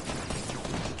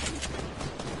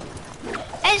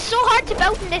 It's so hard to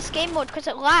build in this game mode because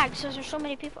it lags because there's so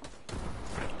many people.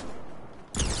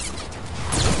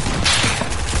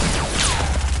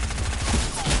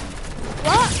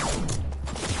 What?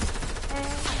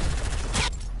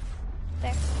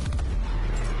 There.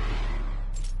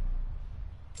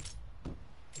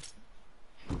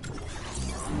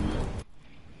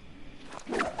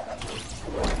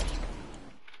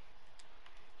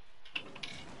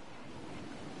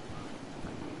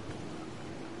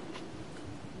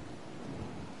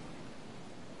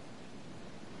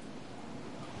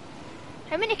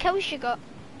 How many kills you got?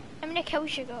 How many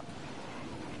kills you got?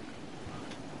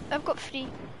 I've got 3.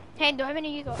 Hendo, how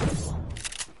many you got?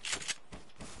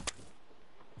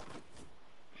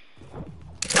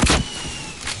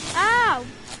 Ow!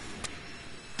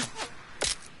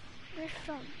 Where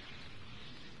from?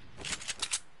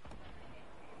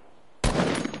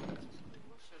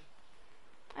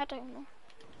 I don't know.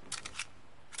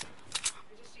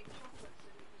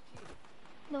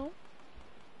 No.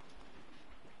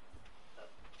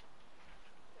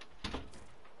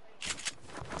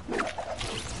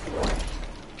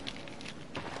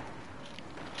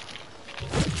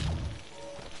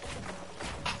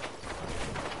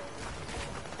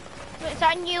 Is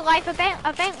that a new live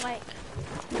event like?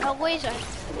 A laser?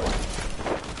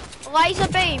 Laser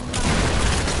beam?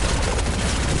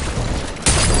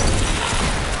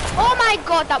 Oh my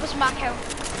god, that was my kill.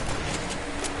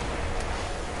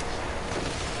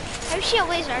 How's she a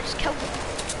laser? I just killed her.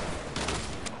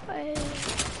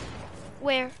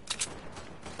 Where?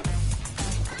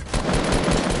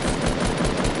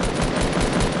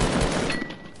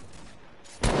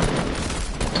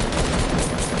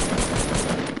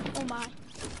 Oh my.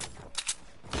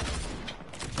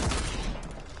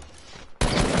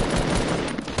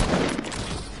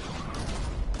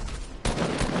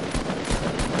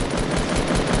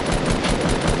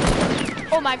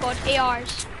 Oh my god,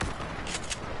 ARs.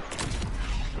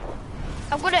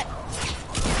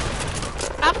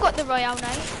 I've got the Royal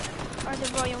Knight, or the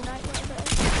Royal Knight, whatever it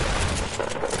is.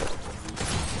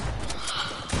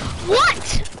 What?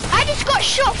 I just got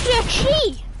shot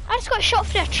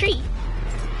through a tree.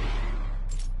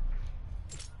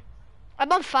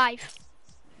 I'm on 5.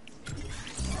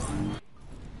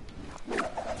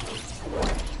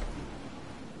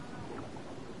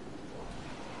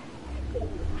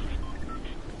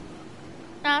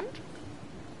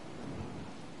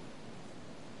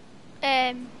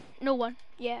 And? No one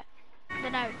yet.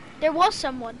 Then there was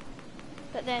someone,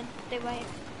 but then they went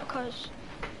because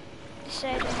they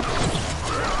said.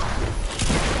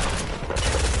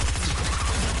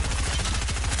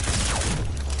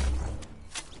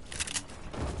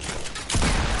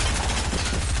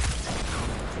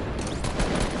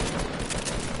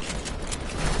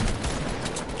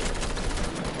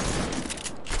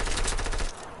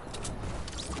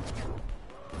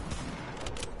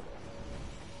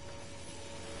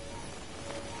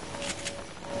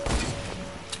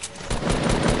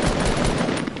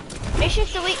 They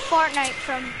should delete Fortnite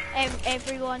from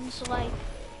everyone's life.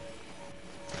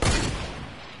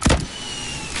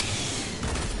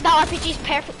 That RPG's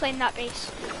perfect playing that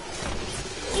base.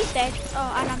 He's dead.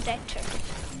 Oh, and I'm dead too.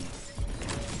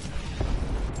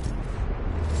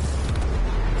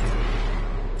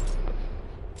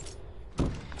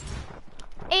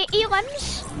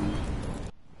 Limbs.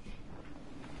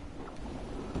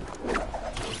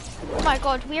 Oh my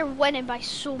god, we are winning by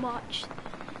so much.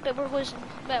 But we're losing.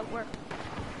 Well,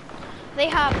 they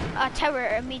have a tower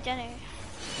and me didn't.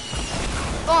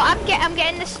 Oh, I'm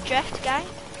getting this drift, guy.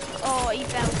 Oh, he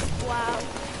fell. Wow.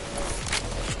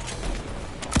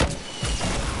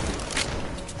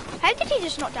 How did he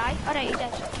just not die? Alright, he did.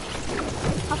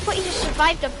 I thought he just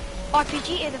survived a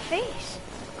RPG to the face.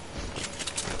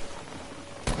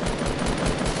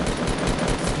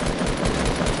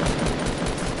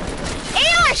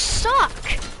 AR suck!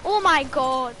 Oh my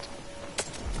god.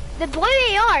 The blue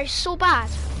AR is so bad.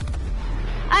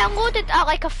 I unloaded at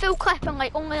like a full clip and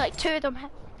like only like 2 of them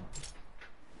hit.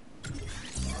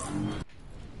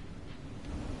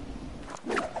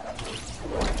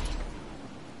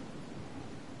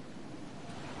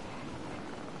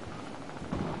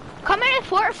 Come out of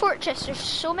Porter Fortress, there's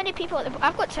so many people at the...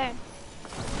 I've got 10.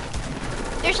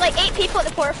 There's like 8 people at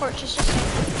the Porter Fortress just now.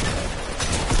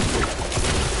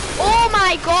 Oh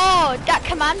my god, that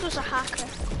commando's a hacker.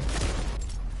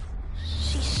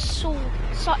 She's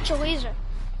such a laser.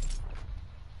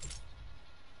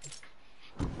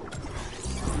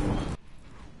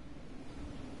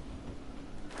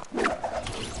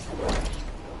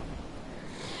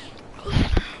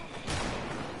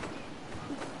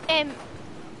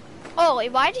 Ollie,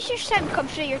 why does your sound come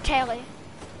through your telly?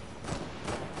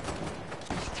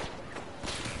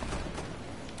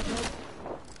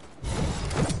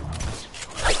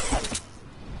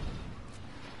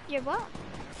 Your what?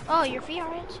 Oh, your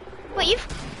VR is. Wait,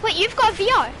 you've got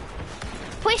VR?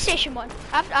 PlayStation 1.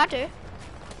 I do.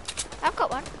 I've got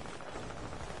one.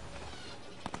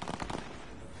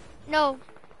 No,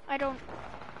 I don't.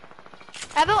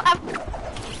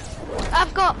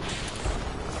 I've got.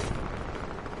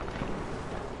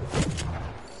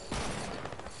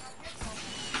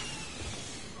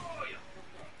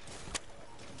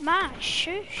 Man,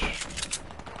 shush.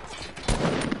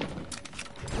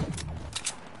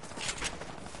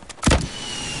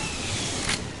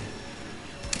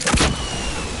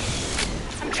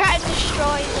 I'm trying to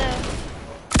destroy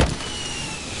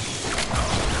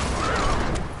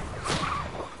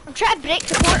I'm trying to break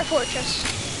the Porter Fortress.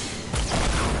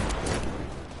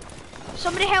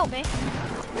 Somebody help me.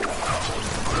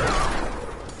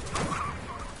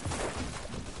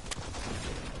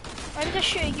 Why did I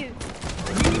shoot at you?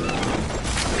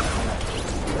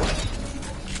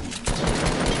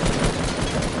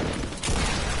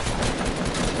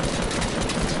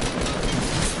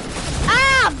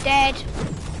 I'm dead.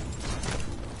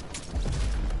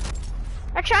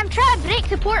 I'm trying to break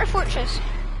the Porter Fortress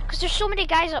because there's so many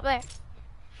guys up there.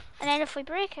 And then if we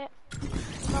break it,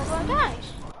 we're gonna die.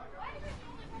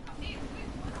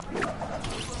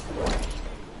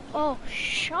 Oh,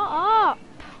 shut up.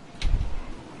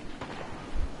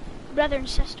 Brother and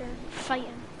sister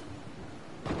fighting.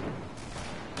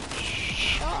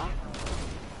 Shut up.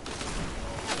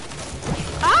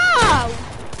 Ow!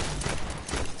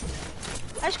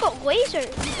 I just got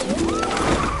lasers.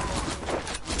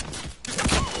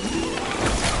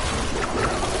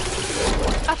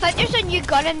 I think there's a new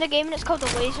gun in the game and it's called a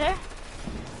laser.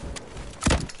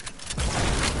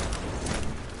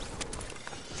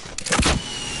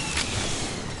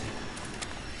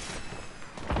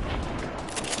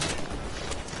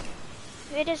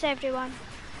 Where is everyone?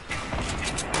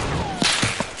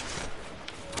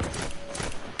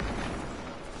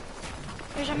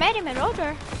 There's a Merry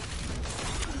Marauder,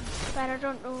 but I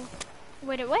don't know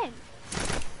where it went.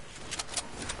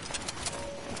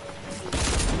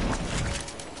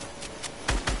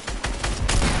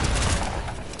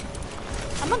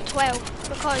 I'm on 12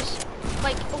 because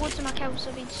like loads of my kills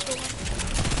have been stolen.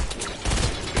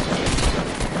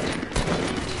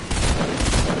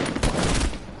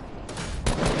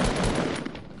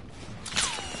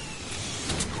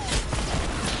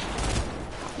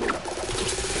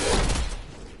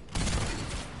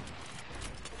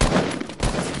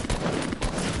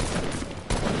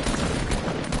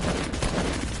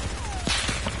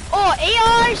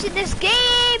 ARs in this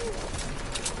game!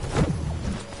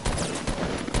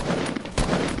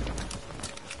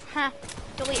 Huh,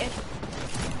 deleted.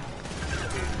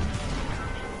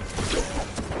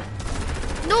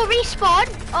 No respawn?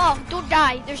 Oh, don't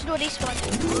die, there's no respawn.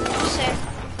 Just say.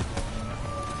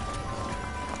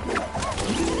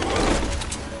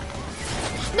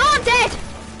 No, I'm dead!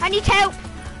 I need help!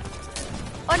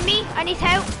 On me, I need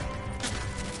help.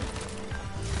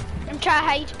 I'm trying to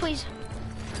hide, please.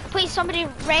 Please, somebody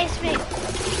rest me.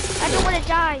 I don't want to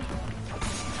die.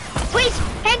 Please,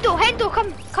 Hendo,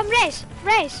 come rest.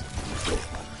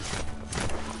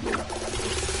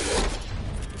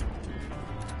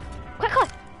 Quickly.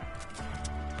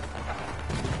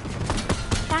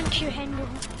 Thank you, Hendo.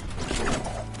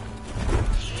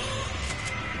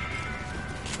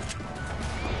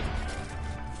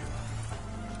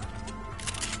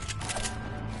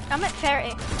 I'm at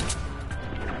 30.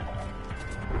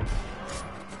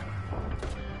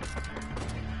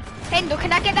 Endo,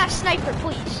 can I get that sniper,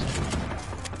 please?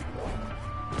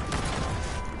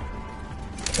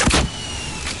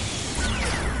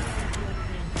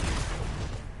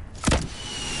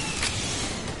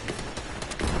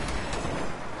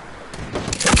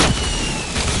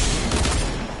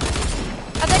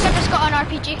 I think I just got an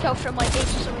RPG kill from like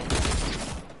ages away.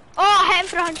 Oh, I hit him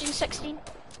for 116.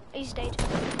 He's dead.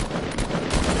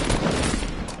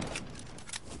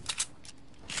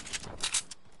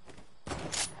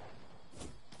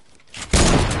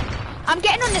 I'm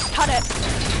getting on this turret.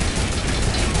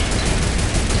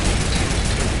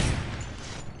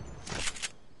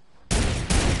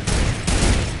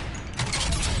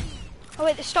 Oh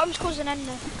wait, the storm's closing in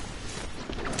now.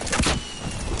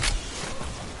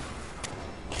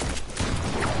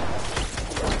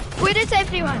 Where is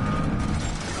everyone?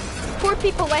 4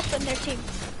 people left on their team.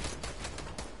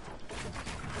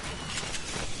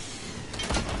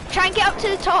 Try and get up to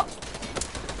the top.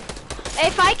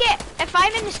 If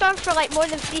I'm in the storm for like more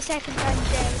than 3 seconds, I'm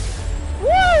dead. Woo!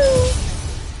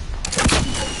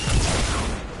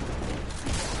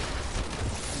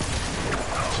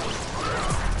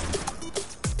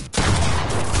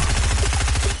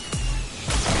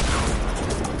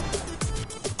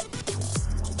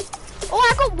 Oh,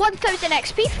 I got 1000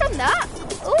 XP from that.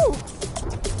 Ooh.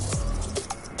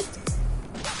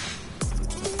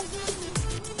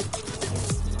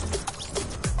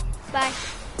 Bye.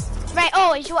 Right,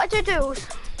 Ollie, what to do?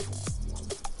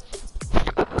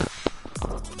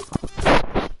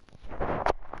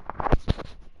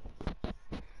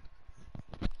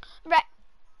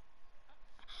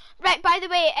 Right, by the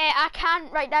way, I can't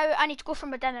right now. I need to go for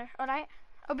my dinner, alright?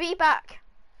 I'll be back.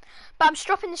 But I'm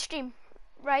stopping the stream.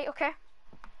 Right, okay?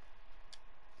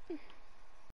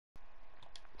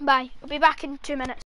 Bye. I'll be back in 2 minutes.